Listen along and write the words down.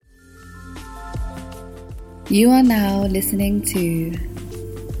You are now listening to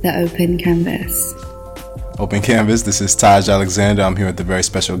The Open Canvas. Open Canvas, this is Taj Alexander. I'm here with a very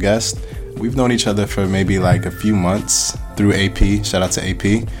special guest. We've known each other for maybe like a few months through AP. Shout out to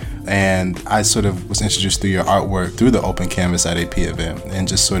AP. And I sort of was introduced through your artwork through the Open Canvas at AP event, and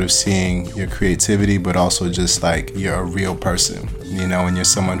just sort of seeing your creativity, but also just like you're a real person, you know, and you're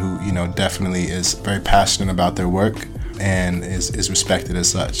someone who, you know, definitely is very passionate about their work and is respected as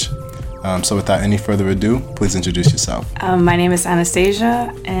such. So without any further ado, please introduce yourself. My name is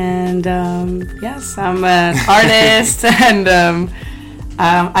Anastasia, and yes, I'm an artist, and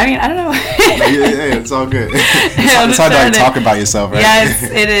I mean, I don't know. yeah, it's all good. It's hard to like talk about yourself, right? Yes,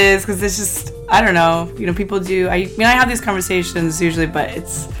 it is, because it's just, I don't know. You know, people do. I mean, I have these conversations usually, but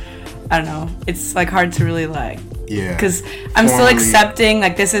it's, I don't know. It's like hard to really like. Yeah. Because I'm still accepting,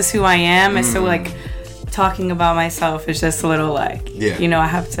 like, this is who I am, and so like talking about myself is just a little like, you know, I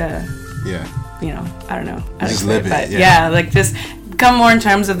have to. Yeah. You know, I don't know. Just live it. But yeah, like just come more in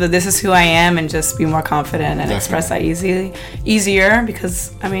terms of the this is who I am, and just be more confident and express that easier,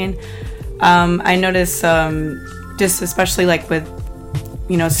 because I mean, I notice just especially like with,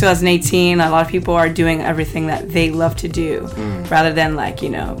 you know, 2018, a lot of people are doing everything that they love to do rather than like, you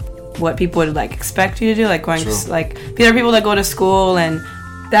know, what people would like expect you to do, like going to, like there are people that go to school and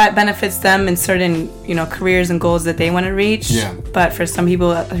that benefits them in certain, you know, careers and goals that they want to reach. Yeah. But for some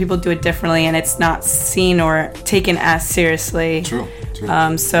people do it differently, and it's not seen or taken as seriously. True.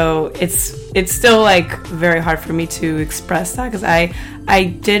 So it's still like very hard for me to express that, because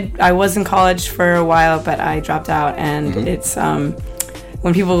I was in college for a while, but I dropped out, and it's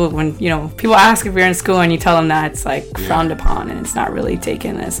when you know, people ask if you're in school and you tell them that, it's like frowned upon, and it's not really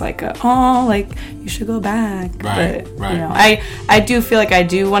taken as like like you should go back. Right. But, you know, I do feel like I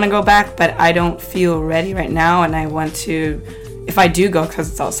do want to go back, but I don't feel ready right now, and I want to, if I do go, because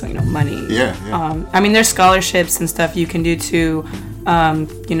it's also, you know, money. Yeah. I mean, there's scholarships and stuff you can do too,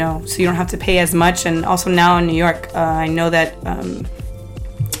 you know, so you don't have to pay as much. And also now in New York, I know that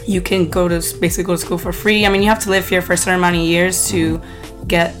you can basically go to school for free. I mean, you have to live here for a certain amount of years to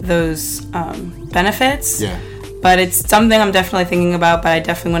get those benefits. Yeah. But it's something I'm definitely thinking about, but I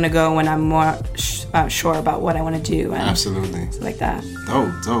definitely want to go when I'm more sure about what I want to do. And absolutely. Like that.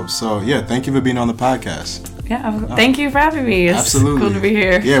 Dope. So, yeah, thank you for being on the podcast. Yeah, thank you for having me. It's absolutely cool to be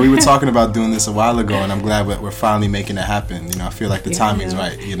here. Yeah, we were talking about doing this a while ago, and I'm glad we're finally making it happen. You know, I feel like the timing's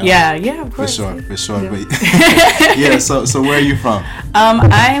right, you know. Yeah, of course. For sure. But yeah, so where are you from?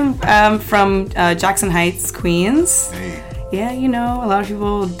 I'm from Jackson Heights, Queens. Hey. Yeah, you know, a lot of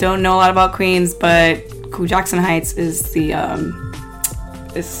people don't know a lot about Queens, but Jackson Heights is the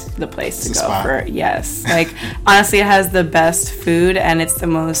place to go spot. For. Yes, like honestly, it has the best food, and it's the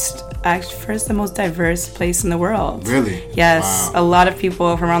most diverse place in the world. Really? Yes, wow. A lot of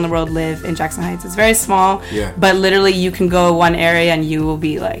people from around the world live in Jackson Heights. It's very small, but literally you can go one area and you will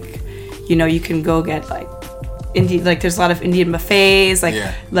be like, you know, you can go get like Indian, like there's a lot of Indian buffets, like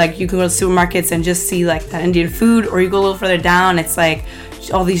you can go to supermarkets and just see like that Indian food, or you go a little further down, it's like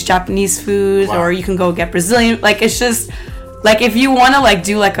all these Japanese foods, or you can go get Brazilian, like it's just like if you want to like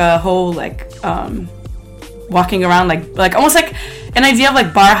do like a whole like walking around like almost like an idea of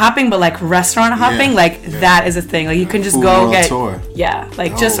like bar hopping, but like restaurant hopping, that is a thing, like you can just go get tour.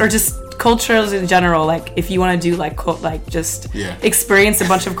 Just cultures in general, like if you want to do like just experience a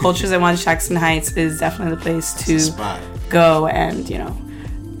bunch of cultures at once, Jackson Heights is definitely the place to go. And you know,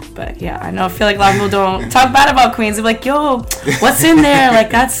 but yeah, I feel like a lot of people don't talk bad about Queens. They're like, yo, what's in there? Like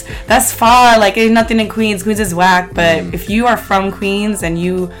that's far, like ain't nothing in Queens is whack. But if you are from Queens and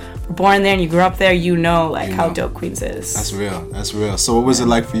you were born there and you grew up there, you know like how dope Queens is. That's real. So what was it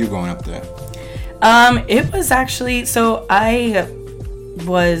like for you growing up there? It was actually, so I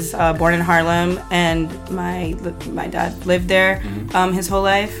was born in Harlem, and my dad lived there his whole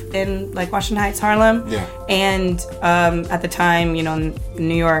life in like Washington Heights, Harlem. Yeah. And at the time, you know, in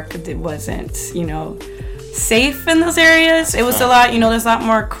New York, it wasn't, you know, safe in those areas. It was a lot, you know, there's a lot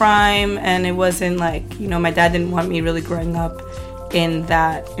more crime, and it wasn't like, you know, my dad didn't want me really growing up in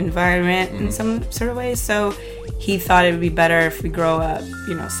that environment in some sort of way. So he thought it would be better if we grow up,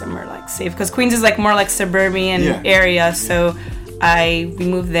 you know, somewhere like safe, because Queens is like more like suburban area. So we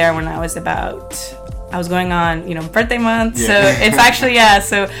moved there when I was going on, you know, birthday month. So it's actually,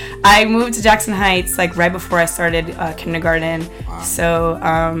 so I moved to Jackson Heights like right before I started kindergarten. Wow. So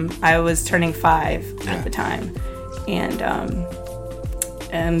I was turning 5 at the time. And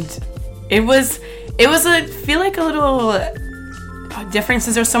it was I feel like a little different,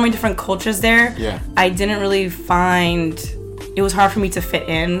 since there's so many different cultures there. Yeah. I didn't really find, it was hard for me to fit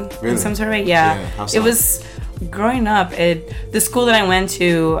in some sort of way. Yeah. How so? It was, growing up, the school that I went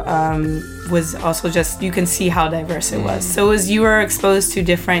to was also just, you can see how diverse it was. So you were exposed to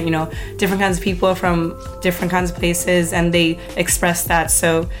different, different kinds of people from different kinds of places, and they expressed that.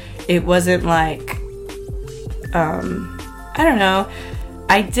 So it wasn't like, I don't know.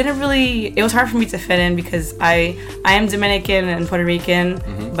 It was hard for me to fit in because I am Dominican and Puerto Rican,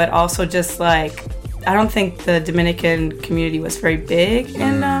 but also just like, I don't think the Dominican community was very big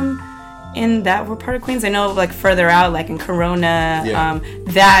in that we're part of Queens. I know like further out, like in Corona,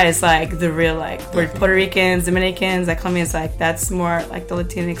 that is like the real, like, we're Puerto Ricans, Dominicans, like Colombians, like that's more like the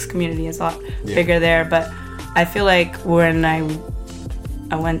Latinx community is a lot bigger there. But I feel like when I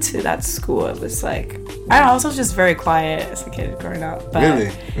went to that school, it was like, I don't know, I was also just very quiet as a kid growing up. But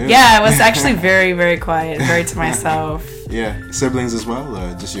Really? yeah, I was actually very, very quiet, very to myself. Yeah. Siblings as well,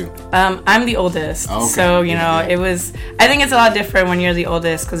 or just you? I'm the oldest. Oh, okay. So, it was, I think it's a lot different when you're the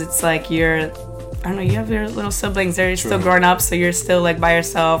oldest, because it's like you have your little siblings, they're still growing up, so you're still like by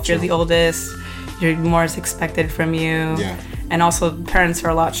yourself. True. You're the oldest, more is expected from you. Yeah. And also, parents are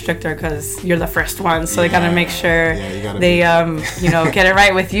a lot stricter because you're the first one, so they gotta make sure they, get it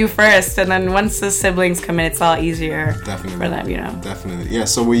right with you first, and then once the siblings come in, it's a lot easier for them, Definitely, yeah.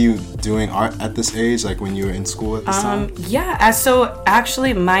 So, were you doing art at this age, like when you were in school at this time? Yeah. So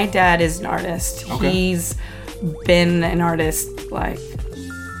actually, my dad is an artist. Okay. He's been an artist like.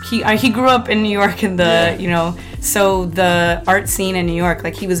 He grew up in New York in the, so the art scene in New York,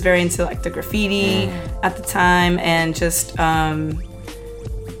 like he was very into like the graffiti at the time, and just I don't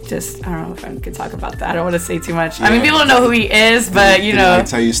know if I could talk about that. I don't want to say too much. Yeah. I mean, people don't know who he is, but did he like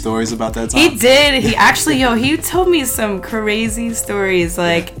tell you stories about that time? He did. He actually, he told me some crazy stories.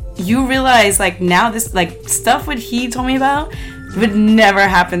 Like you realize like now this like stuff what he told me about would never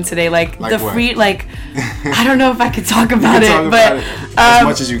happen today. Like the what? free, like I don't know if I could talk about it, as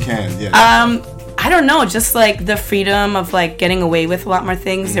much as you can. Yeah. I don't know, just like the freedom of like getting away with a lot more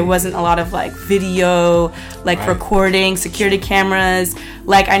things. There wasn't a lot of like video, like recording, security cameras.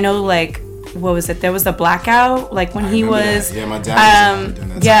 Like I know, like what was it? There was the blackout, like when he was. That. Yeah, my dad was doing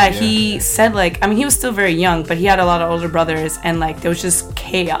that. Yeah, he said like, I mean, he was still very young, but he had a lot of older brothers, and like there was just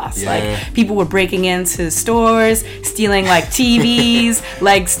chaos. Yeah. Like people were breaking into stores, stealing like TVs,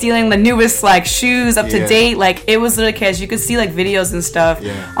 like stealing the newest like shoes up to date. Like it was literally chaos. You could see like videos and stuff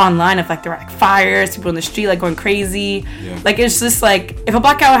online of like there were like fires, people in the street like going crazy. Yeah. Like it's just like if a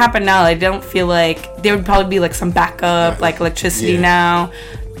blackout happened now, I don't feel like there would probably be like some backup, like electricity now.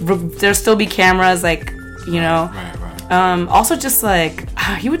 There'll still be cameras, like, Right. Also, just like,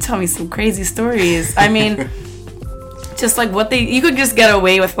 he would tell me some crazy stories. I mean, just like you could just get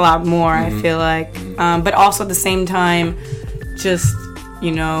away with a lot more, I feel like. But also at the same time, just,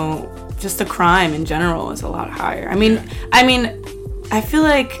 just the crime in general is a lot higher. I mean, I feel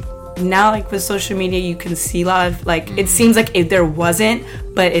like now, like with social media, you can see a lot of like it seems like there wasn't,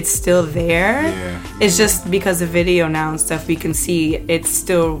 but it's still there. It's just because of video now and stuff, we can see it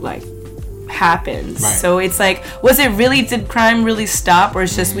still like happens. So it's like, did crime really stop, or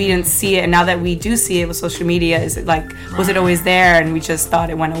it's just we didn't see it, and now that we do see it with social media, is it like was it always there and we just thought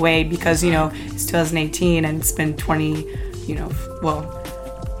it went away because it's 2018 and it's been 20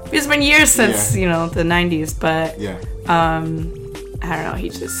 it's been years since the 90s, but I don't know, he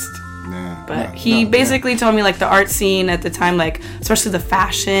just he basically told me like the art scene at the time, like especially the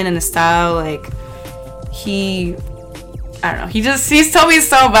fashion and the style, like I don't know, he's told me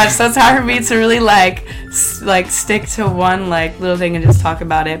so much, so it's hard for me to really like stick to one like little thing and just talk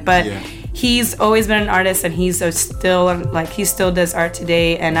about it, but he's always been an artist, and he's still like he still does art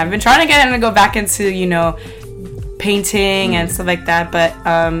today, and I've been trying to get him to go back into painting and stuff like that, but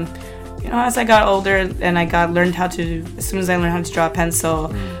as I got older and as soon as I learned how to draw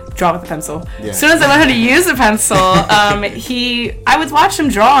with a pencil. As soon as I learned how to use a pencil, I would watch him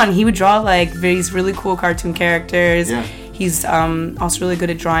draw, and he would draw like these really cool cartoon characters. Yeah. He's also really good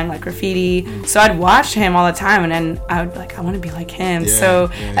at drawing like graffiti. So I'd watch him all the time, and then I would I want to be like him.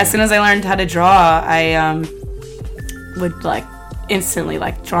 As soon as I learned how to draw, I would like instantly,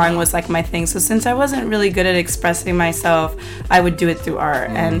 like drawing was like my thing. So since I wasn't really good at expressing myself, I would do it through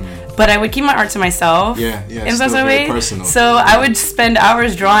art, but I would keep my art to myself. In such a way. Personal. So I would spend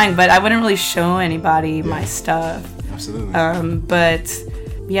hours drawing, but I wouldn't really show anybody my stuff. Absolutely. But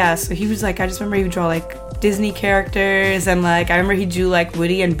so he was like, I just remember he would draw like Disney characters, and like I remember he drew like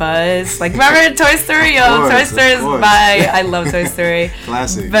Woody and Buzz. Like remember Toy Story? Toy Story is I love Toy Story.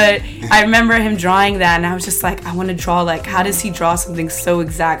 Classic. But I remember him drawing that, and I was just like, I want to draw like, how does he draw something so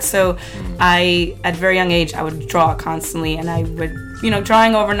exact? So I, at a very young age, I would draw constantly, and I would,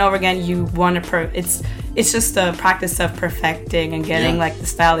 drawing over and over again. You want to it's just the practice of perfecting and getting like the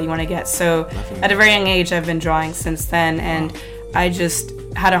style that you want to get. So Definitely. at a very young age, I've been drawing since then, and I just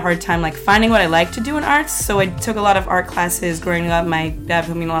had a hard time like finding what I like to do in arts. So I took a lot of art classes growing up. My dad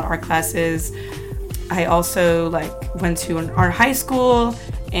put me in a lot of art classes. I also like went to an art high school,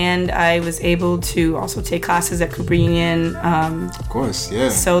 and I was able to also take classes at Cooper Union. Of course, yeah.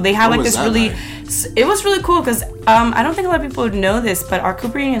 So they have What like was this that really, like? it was really cool because I don't think a lot of people would know this, but our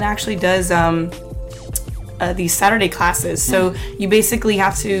Cooper Union actually does these Saturday classes. So you basically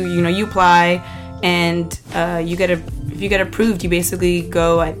have to, you apply, and if you get approved, you basically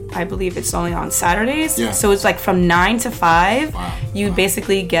go, I believe it's only on Saturdays. Yeah. So it's like from 9 to 5. Wow. You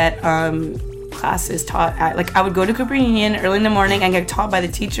basically get classes taught at, like, I would go to Cooper Union early in the morning and get taught by the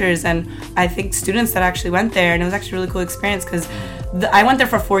teachers, and I think students that actually went there, and it was actually a really cool experience because I went there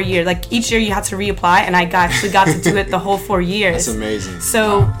for 4 years. Like, each year you had to reapply, and I actually got to do it the whole 4 years. That's amazing.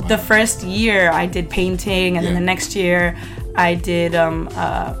 So Wow. the first year I did painting, and then the next year I did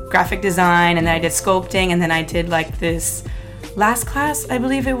graphic design, and then I did sculpting, and then I did like this last class, I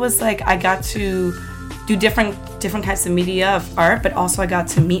believe it was like I got to do different kinds of media of art, but also I got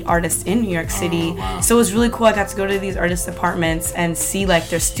to meet artists in New York City. Wow. So it was really cool. I got to go to these artists' apartments and see like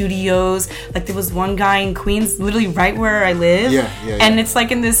their studios. Like there was one guy in Queens, literally right where I live. And it's like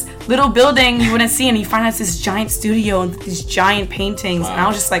in this little building you wouldn't see, and you find out it's this giant studio and these giant paintings. Wow. And I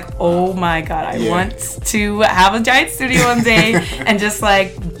was just like, oh my God, I want to have a giant studio one day and just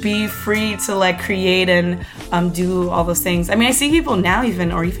like be free to like create and do all those things. I mean, I see people now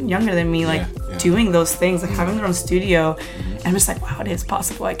even younger than me, like doing those things, like having their own studio. And I'm just like, wow, it is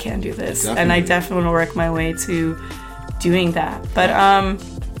possible. I can do this. Definitely. And I definitely want to work my way to doing that. But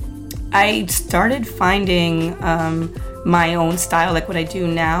I started finding my own style, like what I do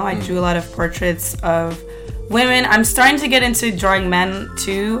now. I do a lot of portraits of women. I'm starting to get into drawing men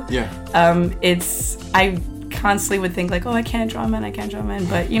too. I constantly would think like, oh, I can't draw men.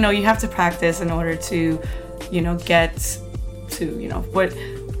 But, you have to practice in order to, get to, what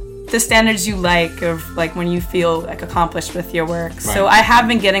the standards you like of like when you feel like accomplished with your work. Right. So I have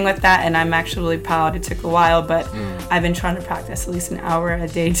been getting with that, and I'm actually really proud. It took a while, but I've been trying to practice at least an hour a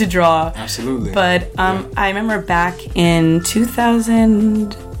day to draw. Absolutely. But I remember back in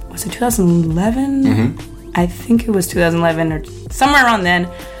 2011? I think it was 2011 or somewhere around then.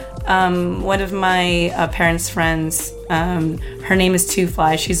 One of my parents' friends, her name is Two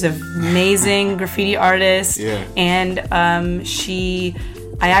Fly. She's an amazing graffiti artist. And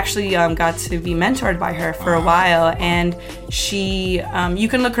I actually got to be mentored by her for a while, and she, you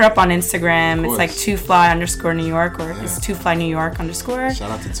can look her up on Instagram. It's like 2fly_New York, or it's 2fly_New York_.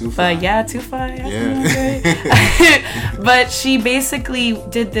 Shout out to 2Fly. But yeah, 2Fly. But she basically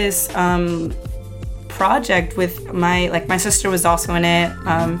did this project with my sister was also in it,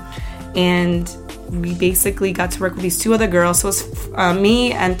 and we basically got to work with these 2 other girls. So it was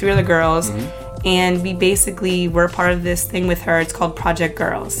me and 3 other girls. And we basically were part of this thing with her. It's called Project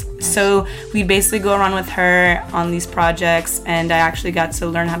Girls. So we basically go around with her on these projects, and I actually got to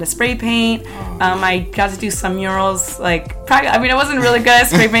learn how to spray paint. I got to do some murals. I wasn't really good at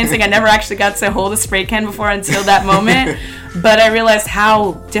spray painting. I never actually got to hold a spray can before until that moment. But I realized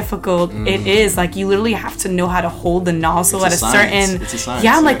how difficult it is. Like, you literally have to know how to hold the nozzle at a certain... It's a science.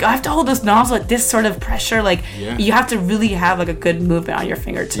 Yeah, I'm like, I have to hold this nozzle at this sort of pressure. Like, you have to really have, like, a good movement on your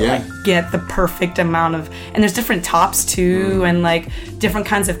finger to, like, get the perfect amount of... And there's different tops, too, and, like, different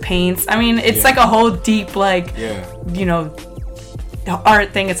kinds of paints. I mean, it's, like, a whole deep, like,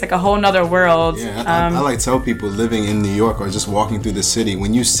 art thing. It's like a whole nother world. I like tell people living in New York or just walking through the city,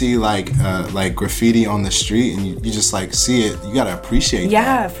 when you see like graffiti on the street and you just like see it, you gotta appreciate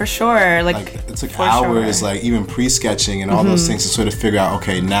that. For sure. Like it took hours, like even pre-sketching and all those things to sort of figure out,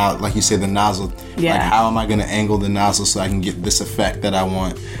 okay, now, like you said, the nozzle, like how am I gonna angle the nozzle so I can get this effect that I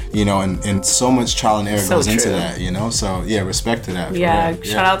want, and so much trial and error goes into that, so respect to that.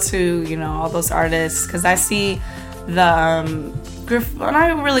 Shout out to all those artists, because I see the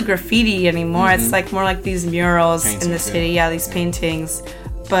not really graffiti anymore. It's like more like these murals in the city. These paintings,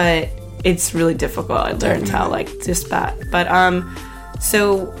 but it's really difficult. I learned how just that. But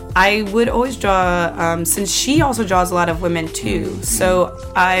so I would always draw, since she also draws a lot of women too. So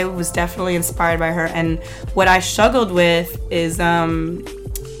I was definitely inspired by her. And what I struggled with is drawing,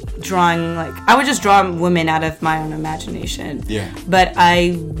 I would just draw women out of my own imagination. But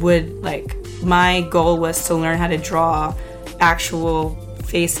I would my goal was to learn how to draw actual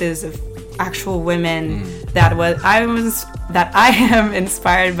faces of actual women that I am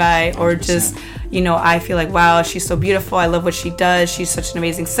inspired by, or 100%. Just I feel like, wow, she's so beautiful, I love what she does, she's such an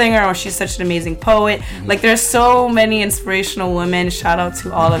amazing singer, or she's such an amazing poet. Like, there's so many inspirational women. Shout out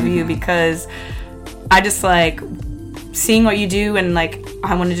to all of you, because I just like seeing what you do, and like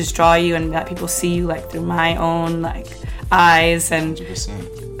I want to just draw you and let people see you like through my own like eyes, and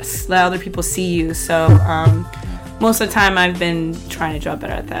 100%. let other people see you. So most of the time I've been trying to draw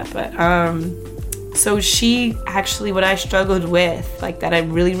better at that. But so she actually, what I struggled with, like that I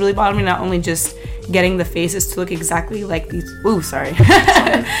really, really bothered me, not only just getting the faces to look exactly like these,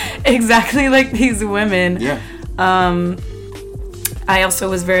 exactly like these women. Yeah. I also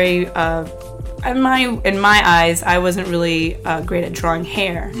was very, in my eyes, I wasn't really great at drawing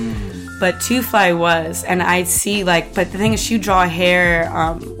hair. But Two Fly was, and I'd see like, but the thing is, she draw hair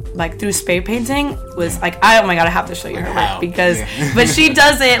like through spray painting was like, oh my god, I have to show you her work because, but she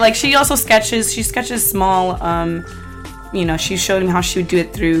does it like she also sketches. She sketches small. She showed me how she would do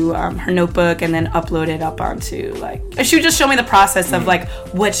it through her notebook and then upload it up onto like. She would just show me the process of like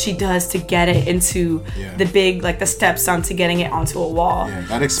what she does to get it into the big like the steps onto getting it onto a wall. Yeah,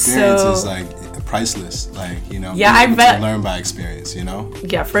 that experience is like priceless. Like I bet to learn by experience.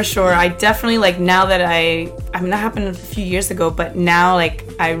 Yeah, for sure. I definitely like now that I mean that happened a few years ago, but now like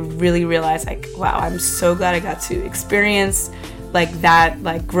I really realize like wow, I'm so glad I got to experience like that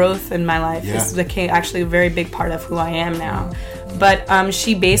like growth in my life is actually a very big part of who I am now. But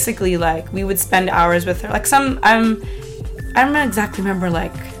she basically like we would spend hours with her like I don't exactly remember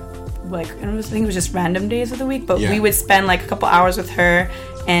like I think it was just random days of the week, but we would spend like a couple hours with her,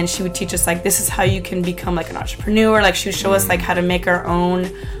 and she would teach us like this is how you can become like an entrepreneur. Like she would show us like how to make our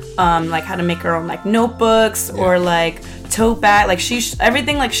own like notebooks or like tote bag. Like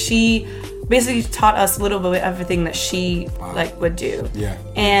everything like she basically taught us a little bit of everything that she like would do. Yeah.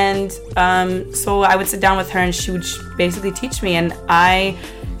 And so I would sit down with her and she would basically teach me, and I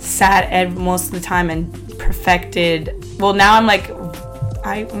sat most of the time and perfected. Well, now I'm like,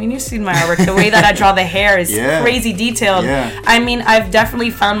 you've seen my artwork. The way that I draw the hair is crazy detailed. Yeah. I mean, I've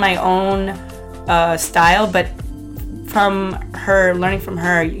definitely found my own style, but from her, learning from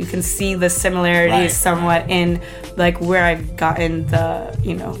her, you can see the similarities somewhat in like where I've gotten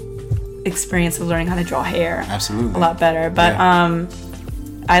the, experience of learning how to draw hair. Absolutely. A lot better. But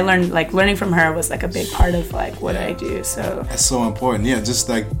I learned like learning from her was like a big part of like what I do. So it's so important. Yeah, just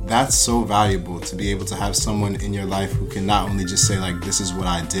like that's so valuable to be able to have someone in your life who can not only just say like this is what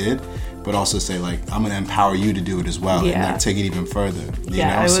I did, but also say like I'm gonna empower you to do it as well and like take it even further.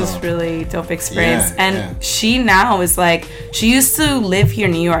 It was really dope experience. And she now is like, she used to live here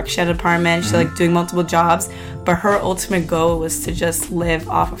in New York. She had an apartment. She's like doing multiple jobs, but her ultimate goal was to just live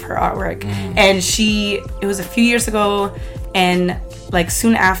off of her artwork. And it was a few years ago, and like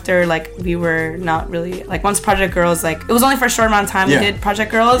soon after, like we were not really like once Project Girls, like it was only for a short amount of time we did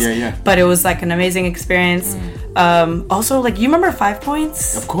Project Girls, but it was like an amazing experience. Also, like you remember 5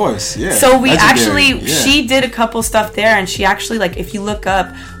 Points? Of course, yeah. So we actually she did a couple stuff there, and she actually like if you look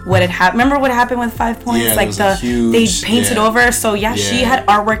up what had happened, remember what happened with 5 Points? Yeah, like they painted over. So she had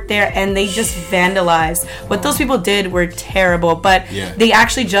artwork there, and they just vandalized. What those people did were terrible, but they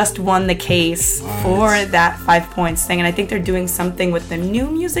actually just won the case for that 5 Points thing, and I think they're doing something with the new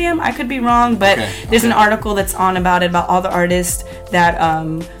museum. I could be wrong, but there's an article that's on about it, about all the artists that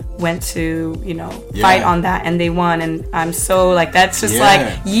went to fight on that, and they won. And I'm so like that's just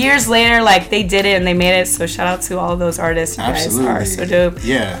like years later, like they did it and they made it. So shout out to all of those artists. You guys are so dope.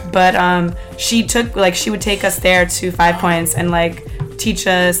 But she would take us there to 5 Points and like teach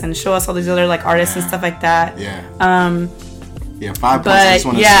us and show us all these other like artists and stuff like that. 5 Points. I just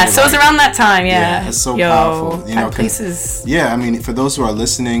want to say, so it was around that time. It's so powerful. That place is. I mean, for those who are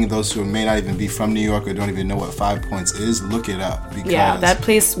listening, those who may not even be from New York or don't even know what 5 Points is, look it up. Because that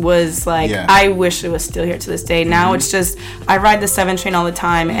place was like, I wish it was still here to this day. Now it's just, I ride the 7 train all the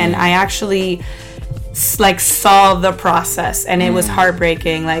time, and I actually like saw the process, and it was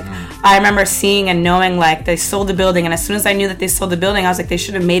heartbreaking. Like I remember seeing and knowing like they sold the building, and as soon as I knew that they sold the building, I was like, they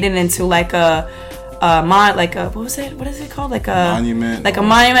should have made it into like a what is it called, like a monument, a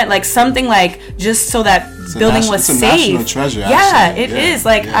monument, like something like just so that building was safe. National treasure, actually. It is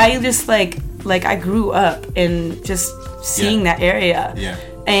like I just like I grew up in just seeing that area,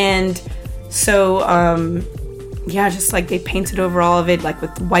 and so just like they painted over all of it like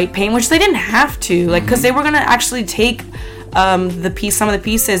with white paint, which they didn't have to, like because they were gonna actually take some of the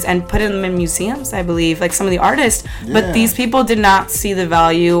pieces and put them in museums, I believe, like some of the artists, but these people did not see the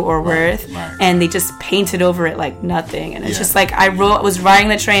value or worth, and they just painted over it like nothing. And it's just like I was riding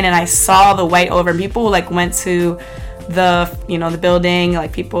the train and I saw the white over, and people like went to the the building,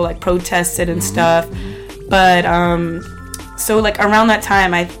 like people like protested and stuff. But so like around that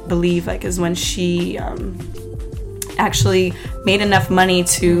time, I believe like is when she actually made enough money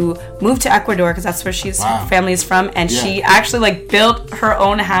to move to Ecuador because that's where her family is from, and she actually like built her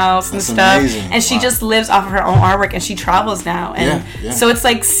own house and stuff, amazing. And she just lives off of her own artwork, and she travels now, and so it's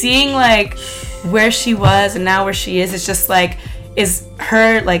like seeing like where she was and now where she is just like is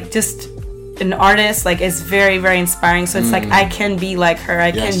her like just an artist, like is very, very inspiring. So it's like I can be like her,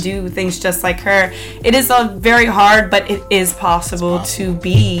 I can do things just like her. It is very hard, but it is possible to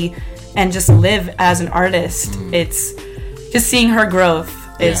be and just live as an artist. It's just seeing her growth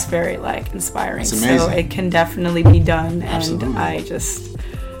is very like inspiring. So it can definitely be done. Absolutely. And I just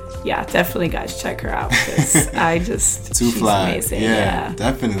definitely guys check her out because she's amazing. Yeah,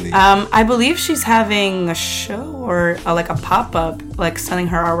 definitely. I believe she's having a show or like a pop-up like selling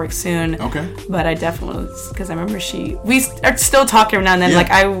her artwork soon. Okay. But I definitely, because I remember we are still talking every now and then. Like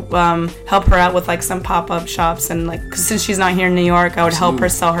I help her out with like some pop-up shops, and like 'cause since she's not here in New York, I would help her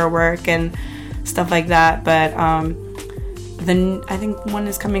sell her work and stuff like that. But then I think one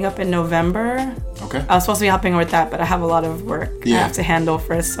is coming up in November. Okay. I was supposed to be helping her with that, but I have a lot of work I have to handle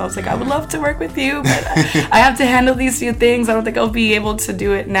first. So I was like, I would love to work with you, but I have to handle these few things. I don't think I'll be able to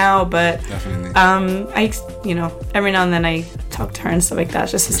do it now, but definitely. I every now and then I talk to her and stuff like that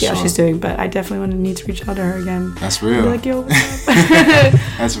just to see how she's doing. But I definitely need to reach out to her again. That's real. Be like, yo, what's up?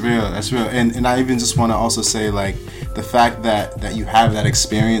 That's real. And I even just want to also say like the fact that you have that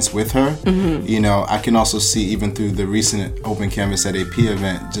experience with her, I can also see even through the recent Open Canvas at AP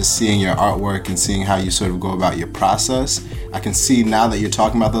event, just seeing your artwork and seeing how you sort of go about your process. I can see now that you're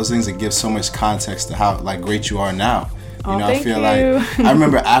talking about those things, it gives so much context to how like great you are now. I feel like I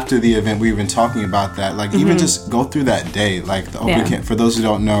remember after the event we were even talking about that, like even just go through that day, like the open for those who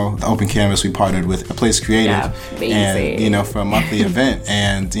don't know, the Open Canvas, we partnered with A Place Creative, and for a monthly event,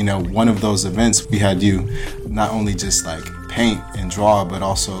 and one of those events we had you not only just like paint and draw, but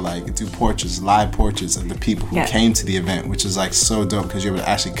also like do live portraits of the people who came to the event, which is like so dope because you're able to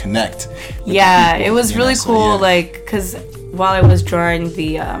actually connect with the people, it was really cool. Like because while I was drawing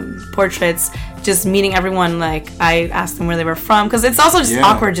the portraits, just meeting everyone, like I asked them where they were from, because it's also just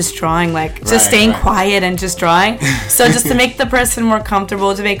awkward just drawing, like just staying quiet and just drawing. So just to make the person more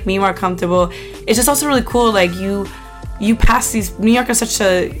comfortable, to make me more comfortable, it's just also really cool. Like you pass these, New York is such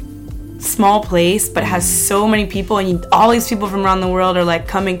a small place, but it has so many people, and all these people from around the world are like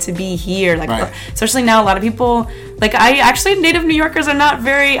coming to be here, like especially now a lot of people, like native New Yorkers are not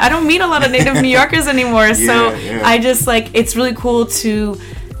very, I don't meet a lot of native New Yorkers anymore. I just like, it's really cool to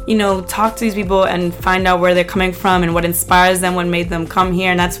talk to these people and find out where they're coming from and what inspires them, what made them come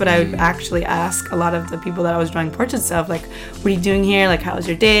here. And that's what I would actually ask a lot of the people that I was drawing portraits of, like, what are you doing here? Like, how was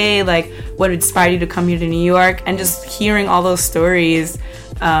your day? Like, what inspired you to come here to New York? And just hearing all those stories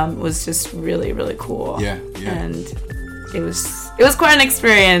was just really, really cool. And it was quite an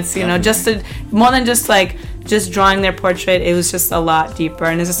experience, just to, more than just like just drawing their portrait. It was just a lot deeper,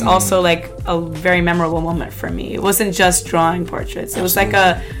 and it's just also like a very memorable moment for me. It wasn't just drawing portraits. It was like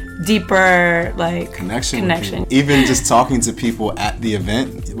a deeper like connection. Even just talking to people at the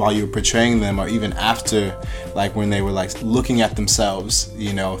event while you were portraying them, or even after, like when they were like looking at themselves,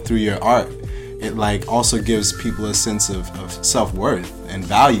 through your art, it like also gives people a sense of self-worth and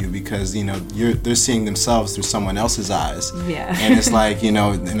value, because they're seeing themselves through someone else's eyes. And it's like, and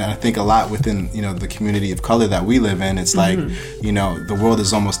I think a lot within the community of color that we live in, it's like the world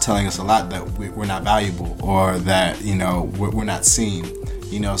is almost telling us a lot that we're not valuable, or that we're not seen.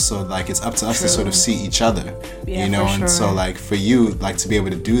 So like it's up to us to sort of see each other, and so like for you, like to be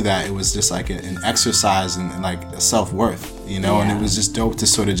able to do that, it was just like an exercise in like self-worth, and it was just dope to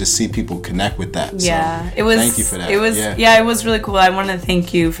sort of just see people connect with that. It was. Thank you for that. It was, it was really cool. I want to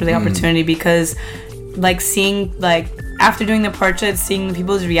thank you for the opportunity, because like seeing, like after doing the portraits, seeing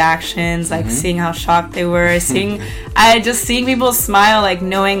people's reactions, like seeing how shocked they were, seeing people smile, like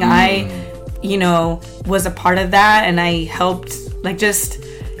knowing I was a part of that, and I helped, like just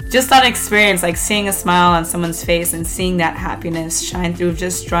that experience, like seeing a smile on someone's face and seeing that happiness shine through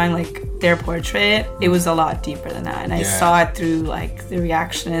just drawing like their portrait. It was a lot deeper than that, and I saw it through like the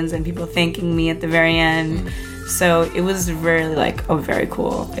reactions and people thanking me at the very end. So it was really like a very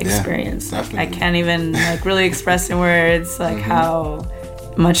cool experience. I can't even like really express in words like how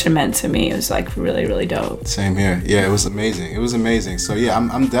much it meant to me. It was like really, really dope. Same here. It was amazing. So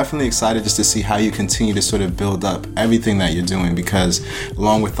I'm definitely excited just to see how you continue to sort of build up everything that you're doing, because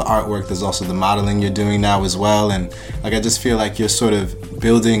along with the artwork, there's also the modeling you're doing now as well. And like I just feel like you're sort of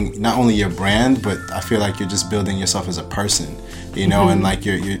building not only your brand, but I feel like you're just building yourself as a person, and like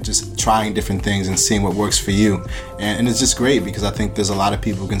you're just trying different things and seeing what works for you. And it's just great, because I think there's a lot of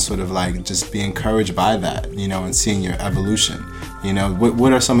people who can sort of like just be encouraged by that, and seeing your evolution.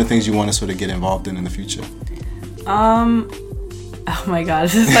 What are some of the things you want to sort of get involved in the future? Oh my god,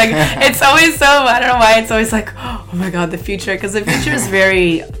 it's just like, it's always so, I don't know why it's always like, oh my god, the future, because the future is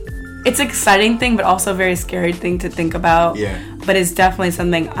very, it's an exciting thing, but also a very scary thing to think about. Yeah. But it's definitely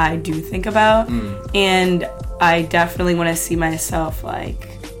something I do think about. And I definitely want to see myself, like,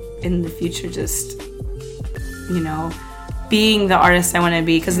 in the future, just, you know, being the artist I want to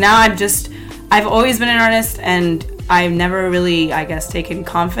be. Because now I've always been an artist, and I've never really, I guess, taken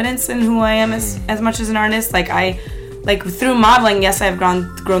confidence in who I am as much as an artist. Like through modeling, yes, I've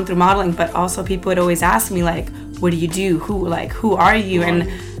grown through modeling, but also people would always ask me, like, what do you do? Who are you?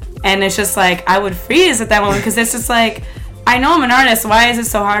 And it's just like, I would freeze at that moment, because it's just like, I know I'm an artist. Why is it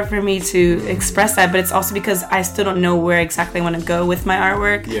so hard for me to express that? But it's also because I still don't know where exactly I want to go with my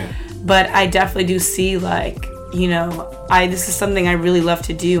artwork. Yeah. But I definitely do see, like, you know, this is something I really love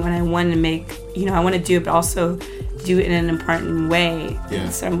to do, and I want to make, you know, I want to do it, but also do it in an important way. Yeah.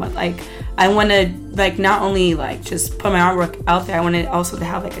 Somewhat, like, I want to, like, not only, like, just put my artwork out there, I want it also to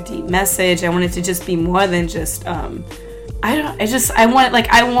have, like, a deep message. I want it to just be more than just, I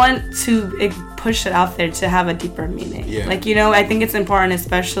want to push it out there to have a deeper meaning. Yeah. Like, you know, I think it's important,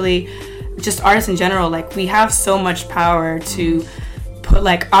 especially just artists in general. Like, we have so much power to put,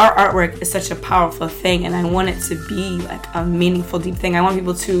 like, our artwork is such a powerful thing, and I want it to be, like, a meaningful, deep thing. I want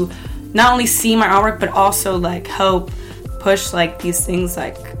people to not only see my artwork, but also, like, help push, like, these things,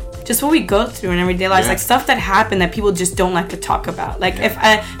 like, just what we go through in everyday lives, like stuff that happen that people just don't like to talk about. Like, if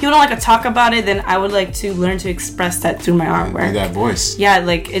people don't like to talk about it, then I would like to learn to express that through my artwork. Be that voice. Yeah,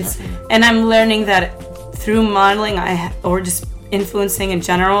 like, it's, and I'm learning that through modeling, or just influencing in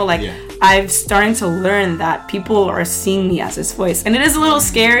general, like, I'm starting to learn that people are seeing me as this voice, and it is a little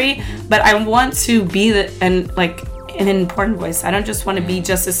scary, but I want to be an important voice. I don't just want to be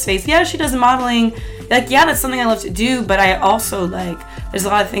just this face. Yeah, she does modeling. Like, yeah, that's something I love to do, but I also, like, there's a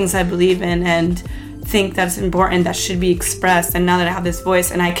lot of things I believe in and think that's important, that should be expressed. And now that I have this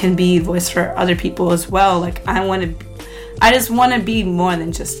voice, and I can be a voice for other people as well, like, I just want to be more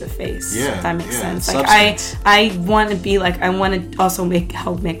than just a face. Yeah, if that makes sense. Substance. Like, I want to be, like, I want to also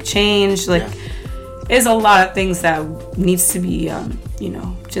help make change. Like, there's a lot of things that needs to be, you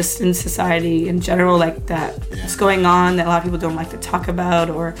know, just in society in general, like, that's going on that a lot of people don't like to talk about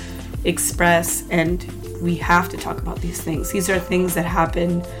or express, and we have to talk about these things. These are things that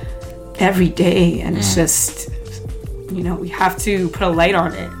happen every day, and it's just, you know, we have to put a light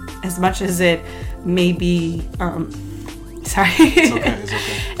on it, as much as it may be it's okay.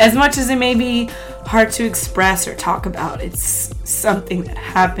 As much as it may be hard to express or talk about, it's something that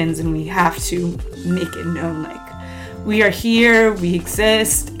happens, and we have to make it known, like, we are here, we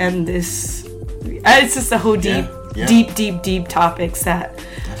exist, and it's just a whole deep topics that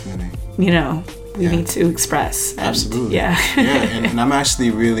you know, we need to express. Absolutely. Yeah. And I'm actually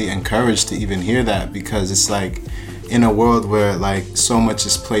really encouraged to even hear that, because it's like, in a world where, like, so much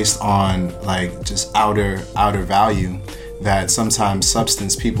is placed on, like, just outer value, that sometimes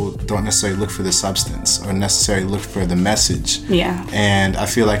substance, people don't necessarily look for the substance or necessarily look for the message. Yeah. And I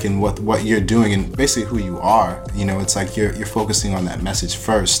feel like in what you're doing and basically who you are, you know, it's like you're focusing on that message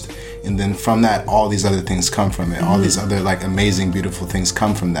first, and then from that, all these other things come from it. All these other, like, amazing, beautiful things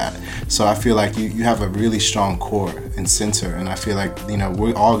come from that. So I feel like you have a really strong core and center, and I feel like, you know,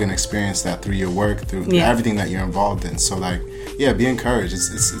 we're all gonna experience that through your work, through everything that you're involved in. So, like, be encouraged.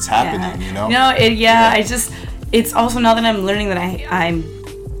 It's happening, you know. It's also, now that I'm learning that I'm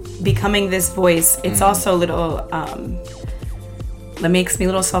becoming this voice, it's also a little, that makes me a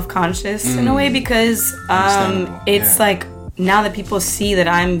little self-conscious in a way, because it's like, now that people see that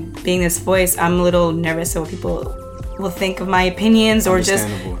I'm being this voice, I'm a little nervous of what people will think of my opinions, or just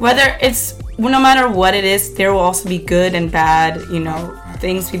whether it's, no matter what it is, there will also be good and bad, you know,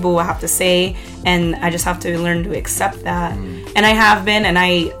 things people will have to say, and I just have to learn to accept that. And I have been, and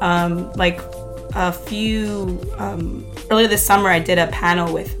I, like, a few earlier this summer, I did a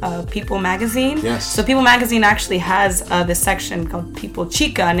panel with People Magazine. Yes. So People Magazine actually has this section called People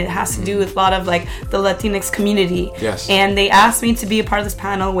Chica, and it has to do with a lot of, like, the Latinx community. Yes. And they asked me to be a part of this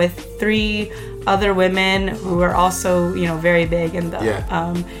panel with 3 other women who are also, you know, very big in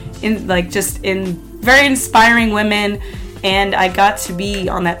the in very inspiring women. And I got to be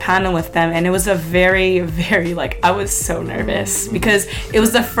on that panel with them, and it was a very, very, like, I was so nervous, because it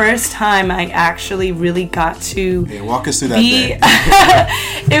was the first time I actually really got to walk us through that day.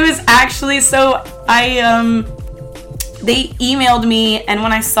 It was actually, so they emailed me, and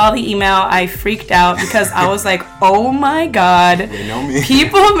when I saw the email, I freaked out, because I was like, oh my god, they know me.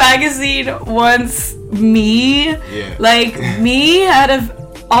 People Magazine wants me, like, me out of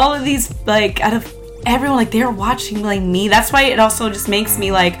all of these, like, out of everyone, like, they're watching, like, me. That's why it also just makes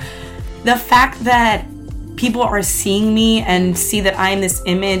me, like, the fact that people are seeing me and see that I am this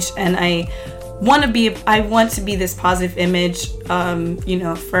image, and I want to be this positive image, you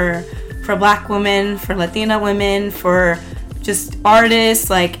know, for Black women, for Latina women, for just artists,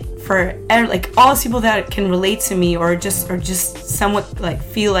 like for like all those people that can relate to me, or just somewhat like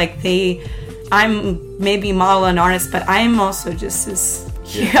feel like I'm maybe model and artist, but I'm also just this.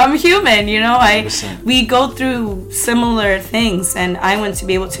 Yeah. I'm human, you know. 100%. We go through similar things, and I want to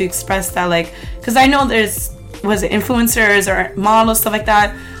be able to express that, like, because I know there's influencers or models, stuff like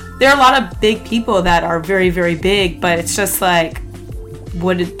that. There are a lot of big people that are very, very big, but it's just like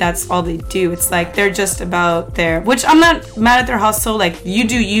that's all they do. It's like they're just about which I'm not mad at their hustle. Like, you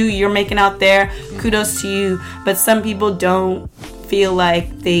do you're making out there. Kudos to you. But some people don't feel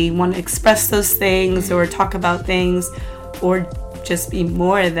like they want to express those things or talk about things or just be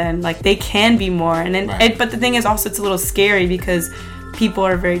more than, like, they can be more. And then but the thing is also, it's a little scary because people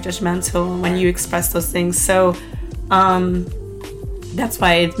are very judgmental when you express those things. So that's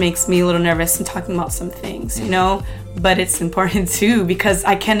why it makes me a little nervous in talking about some things, you know. But it's important too, because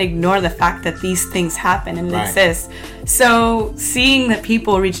I can't ignore the fact that these things happen and exist. So seeing that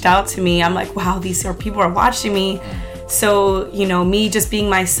people reached out to me, I'm like, wow, people are watching me. So, you know, me just being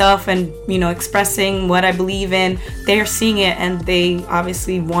myself and, you know, expressing what I believe in, they're seeing it, and they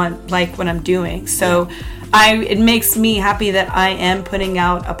obviously like what I'm doing. So it makes me happy that I am putting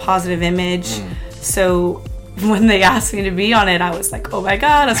out a positive image. So when they asked me to be on it, I was like, oh my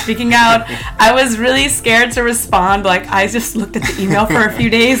God, I'm speaking out. I was really scared to respond. Like, I just looked at the email for a few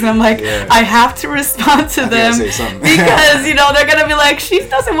days, and I'm like, I have to respond to them because, you know, they're going to be like, she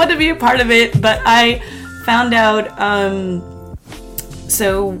doesn't want to be a part of it. But I found out,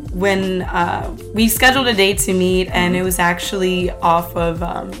 so when we scheduled a date to meet, and it was actually off of,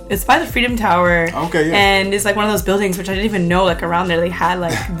 it's by the Freedom Tower. Okay, yeah. And it's like one of those buildings, which I didn't even know, like, around there they had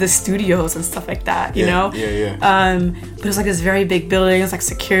like the studios and stuff like that, you know? Yeah. But it was like this very big building. It was like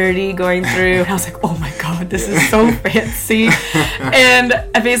security going through, and I was like, oh my God, this is so fancy. And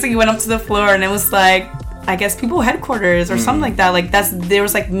I basically went up to the floor, and it was like, I guess people headquarters or something like that. Like, there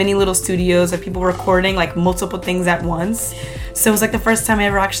was like many little studios of people recording like multiple things at once. So it was like the first time I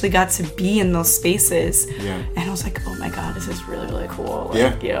ever actually got to be in those spaces. Yeah. And I was like, oh my God, this is really, really cool.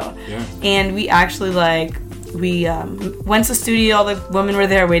 Like, you know. Yeah. And we actually went to the studio. All the women were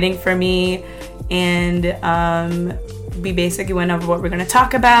there waiting for me, and we basically went over what we're gonna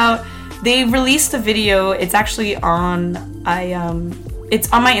talk about. They released a video. It's actually it's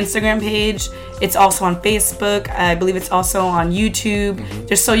on my Instagram page. It's also on Facebook. I believe it's also on YouTube.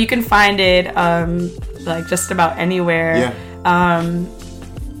 Just so you can find it, like, just about anywhere. Yeah.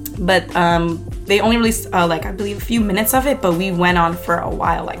 But they only released like, I believe, a few minutes of it, but we went on for a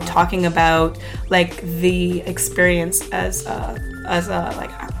while, like, talking about like the experience as for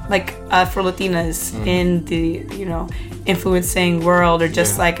Latinas in the, you know, influencing world, or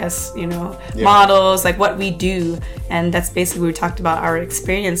just like as, you know, models, like what we do. And that's basically, we talked about our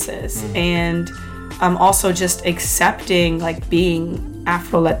experiences, and also just accepting, like, being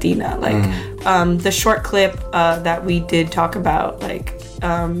Afro-Latina. Like, the short clip that we did talk about, like,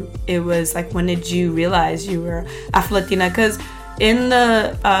 it was like, when did you realize you were Afro-Latina? Because in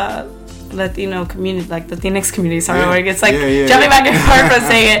the Latino community, like the Latinx community, sorry, it's like jumping back and forth for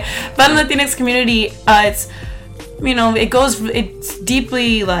saying it, but in the Latinx community, it's, you know, it's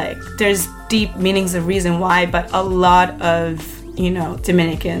deeply, like, there's deep meanings of reason why, but a lot of, you know,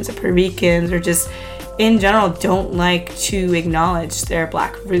 Dominicans or Puerto Ricans, or just in general, don't like to acknowledge their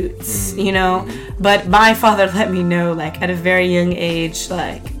Black roots, you know. But my father let me know, like, at a very young age,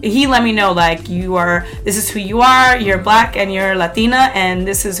 like, he let me know, like, this is who you are, you're Black and you're Latina, and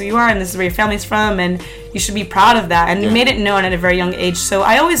this is who you are, and this is where your family's from, and you should be proud of that. And he made it known at a very young age. So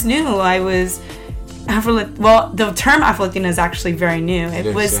I always knew I was the term Afro-Latina is actually very new.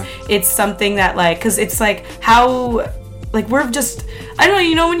 It's something that, like, because it's like, how, like, we're just, I don't know,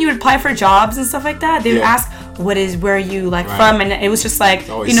 you know, when you would apply for jobs and stuff like that, they would ask, where are you, like, from? And it was just like,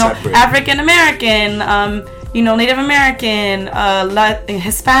 you know, separate. African American, you know, Native American,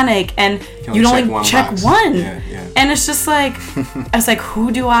 Hispanic, and you'd only check one. And it's just like, I was like,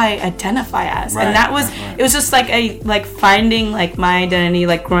 who do I identify as? And that was, it was just like finding, like, my identity,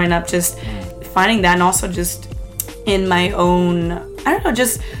 like, growing up, just finding that, and also just in my own, I don't know,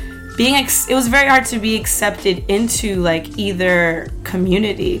 just being it was very hard to be accepted into, like, either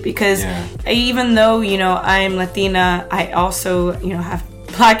community, because even though, you know, I'm Latina, I also, you know, have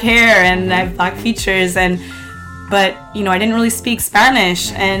Black hair and I have Black features, and but you know, I didn't really speak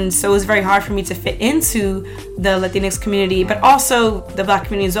Spanish, and so it was very hard for me to fit into the Latinx community, but also the Black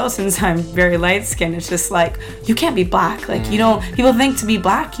community as well, since I'm very light skinned. It's just like, you can't be Black, like, you know, people think to be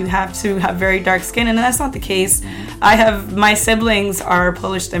Black you have to have very dark skin, and that's not the case. My siblings are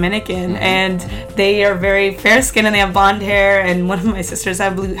Polish Dominican, and they are very fair skinned, and they have blonde hair, and one of my sisters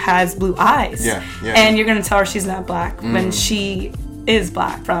has blue eyes, and you're gonna tell her she's not Black when she is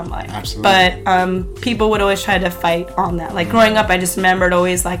Black from like. Absolutely. But people would always try to fight on that. Like growing up, I just remembered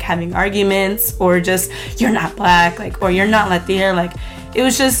always like having arguments, or just, you're not Black, like, or you're not Latina. Like, it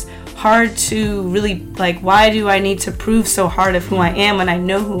was just hard to really, like, why do I need to prove so hard of who I am when I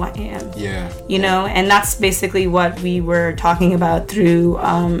know who I am? Yeah. You know, and that's basically what we were talking about through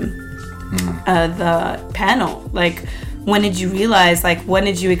the panel. Like, when did you realize, like, when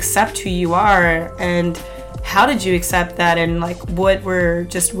did you accept who you are, and how did you accept that, and like what were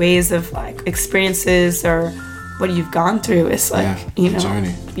just ways of like experiences or what you've gone through? It's like, you know,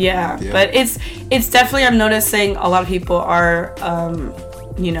 journey. Yeah. But it's definitely, I'm noticing a lot of people are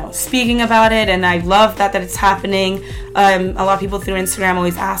you know, speaking about it, and I love that it's happening. A lot of people through Instagram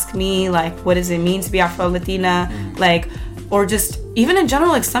always ask me like, what does it mean to be Afro-Latina, like, or just even in general,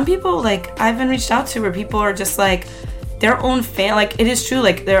 like some people like I've been reached out to where people are just like, their own like, it is true,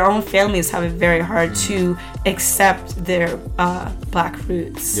 like their own families have it very hard to accept their Black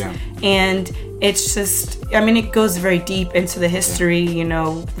roots. And it's just, I mean, it goes very deep into the history. You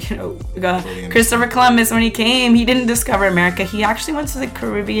know, Christopher Columbus, when he came, he didn't discover America. He actually went to the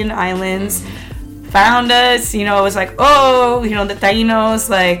Caribbean islands, found us. You know, it was like, oh, you know, the Tainos,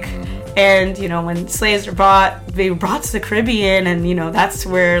 like, and you know, when slaves were brought to the Caribbean, and you know, that's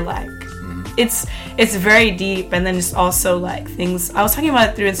where like. It's very deep. And then just also like things I was talking about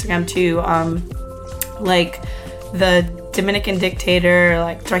it through Instagram too, like the Dominican dictator,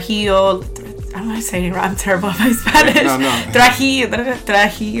 like Trujillo. I'm not saying it right. I'm terrible at my Spanish.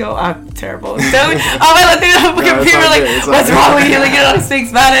 Trujillo. I'm terrible. My Latino computer like, what's wrong with you? Like, you don't speak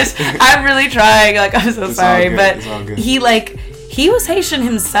Spanish. I'm really trying. Like, I'm so sorry, but he was Haitian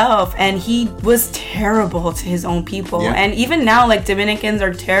himself, and he was terrible to his own people. And even now, like, Dominicans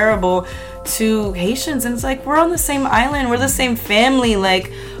are terrible to Haitians, and it's like, we're on the same island, we're the same family.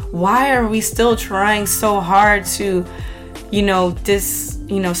 Like, why are we still trying so hard to, you know,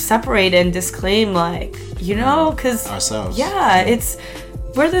 separate and disclaim, like, you know, because ourselves. It's,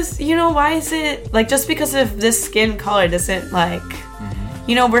 we're this, you know, why is it like, just because of this skin color doesn't, like,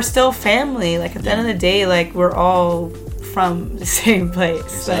 you know, we're still family. Like, at the end of the day, like, we're all from the same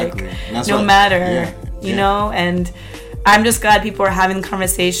place. Like, no matter, you know. And I'm just glad people are having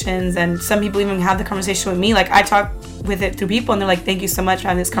conversations, and some people even have the conversation with me. Like, I talk with it through people, and they're like, thank you so much for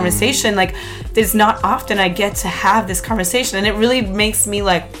having this conversation. Like, it's not often I get to have this conversation, and it really makes me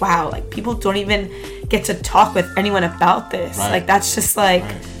like, wow, like, people don't even get to talk with anyone about this. Like, that's just like,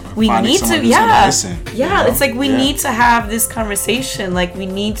 we need to, it's like, we need to have this conversation. Like, we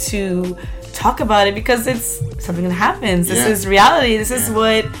need to talk about it, because it's something that happens. This is reality. This is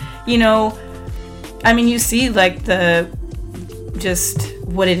what, you know, I mean, you see, like, just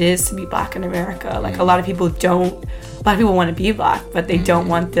what it is to be Black in America. Like, a lot of people want to be Black, but they don't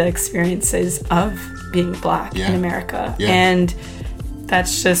want the experiences of being Black in America. And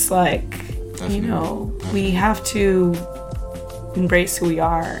that's just like, you know, we have to embrace who we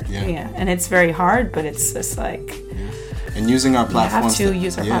are. And it's very hard, but it's just like, and using our platforms, we have to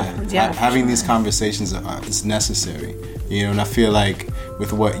use our platforms. Having these conversations is necessary, you know. And I feel like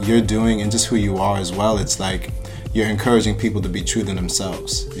with what you're doing and just who you are as well, it's like you're encouraging people to be true to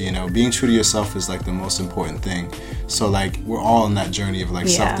themselves. You know, being true to yourself is like the most important thing. So like, we're all on that journey of like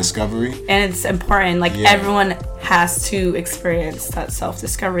self-discovery, and it's important. Like, everyone has to experience that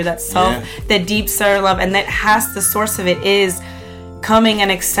self-discovery, that deep self-love, and that has, the source of it is coming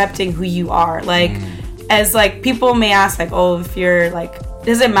and accepting who you are. Like, as like, people may ask like, oh, if you're like,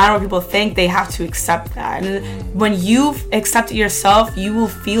 doesn't matter what people think, they have to accept that. And when you've accepted yourself, you will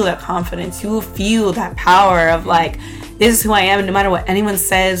feel that confidence, you will feel that power of like, this is who I am, and no matter what anyone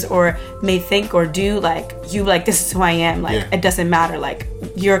says or may think or do, like, you like, this is who I am. Like, it doesn't matter. Like,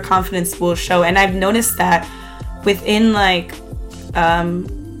 your confidence will show. And I've noticed that within like,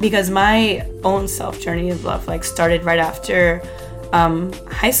 because my own self journey of love like started right after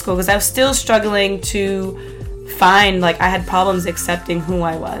high school, because I was still struggling to find, like, I had problems accepting who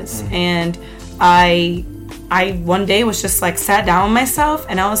I was. And I one day was just like, sat down with myself,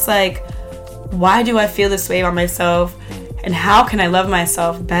 and I was like, why do I feel this way about myself, and how can I love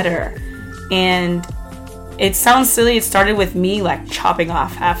myself better? And it sounds silly, it started with me like chopping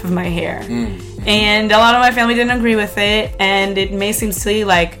off half of my hair. And a lot of my family didn't agree with it, and it may seem silly,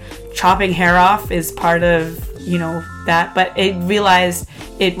 like chopping hair off is part of that, but it realized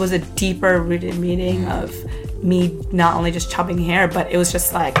it was a deeper rooted meaning of me not only just chopping hair, but it was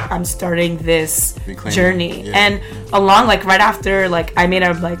just like, I'm starting this journey. Yeah. And along, like, right after, like, I made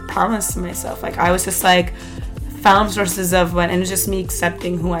a, like, promise to myself. Like, I was just, like, found sources of and it was just me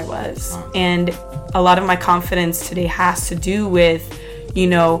accepting who I was. Wow. And a lot of my confidence today has to do with,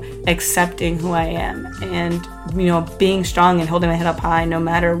 accepting who I am and, being strong and holding my head up high no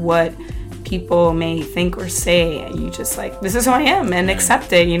matter what people may think or say. You just, like, this is who I am, and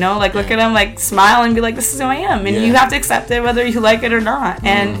accept it, look at them, like, smile and be like, this is who I am, and you have to accept it whether you like it or not.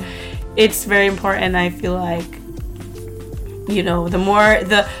 And it's very important. I feel like,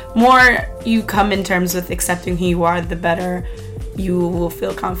 the more you come in terms with accepting who you are, the better you will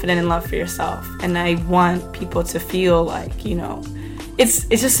feel confident and love for yourself. And I want people to feel like, it's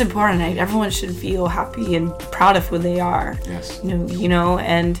just important. Everyone should feel happy and proud of who they are. Yes.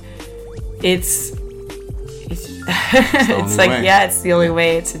 And it's like, it's the only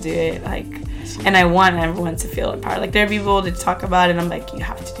way to do it. Like, and I want everyone to feel empowered. Like, there are people to talk about it, and I'm like, you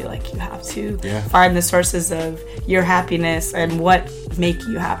have to find the sources of your happiness and what make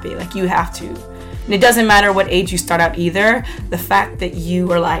you happy. Like, you have to. And it doesn't matter what age you start out either. The fact that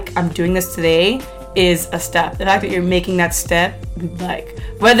you are like, I'm doing this today is a step. The fact that you're making that step, like,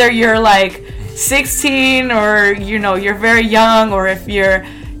 whether you're like 16 or, you're very young, or if you're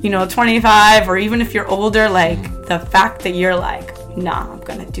 25, or even if you're older, like, the fact that you're like, nah, I'm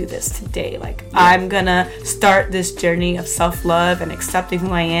gonna do this today. Like, I'm gonna start this journey of self-love and accepting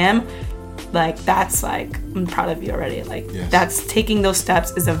who I am. Like, that's, like, I'm proud of you already. Like, that's, taking those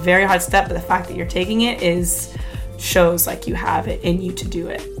steps is a very hard step, but the fact that you're taking it shows, like, you have it in you to do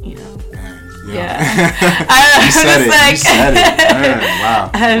it, Yeah. You said it. Wow.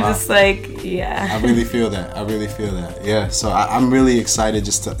 I'm just like, I really feel that. Yeah. So I'm really excited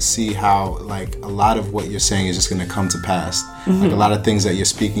just to see how, like, a lot of what you're saying is just going to come to pass. Like, a lot of things that you're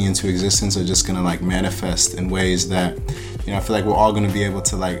speaking into existence are just going to, like, manifest in ways that, I feel like we're all going to be able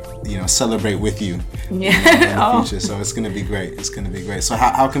to, like, celebrate with you in the future. So it's going to be great. So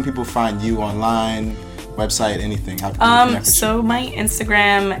how can people find you online? Website, anything? How can people connect with so you? My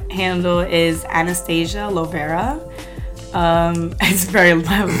Instagram handle is Anastasia Lovera. It's a very,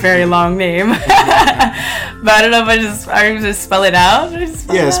 very long name, but I don't know if I just spell it out.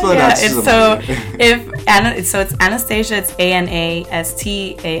 Spell it out. It's Anastasia. It's Anastasia,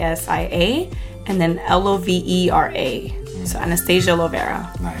 and then Lovera. So Anastasia Lovera.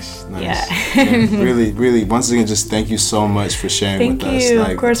 Nice. Yeah. Really, really, once again, just thank you so much for sharing with us. Thank you,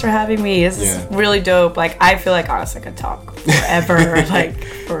 of course, for having me. It's really dope. Like, I feel like, honestly, I could talk forever, like,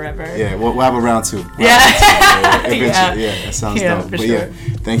 forever. Yeah, we'll have a round two. Eventually. That sounds dope. But sure.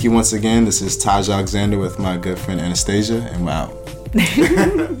 Thank you once again. This is Taj Alexander with my good friend Anastasia, and we're out.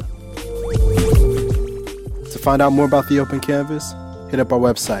 To find out more about The Open Canvas, hit up our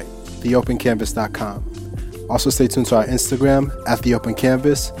website, theopencanvas.com. Also, stay tuned to our Instagram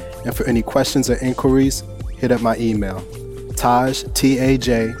 @TheOpenCanvas, and for any questions or inquiries, hit up my email,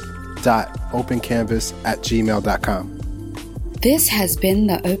 taj.opencanvas@gmail.com. This has been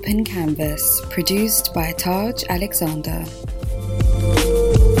The Open Canvas, produced by Taj Alexander.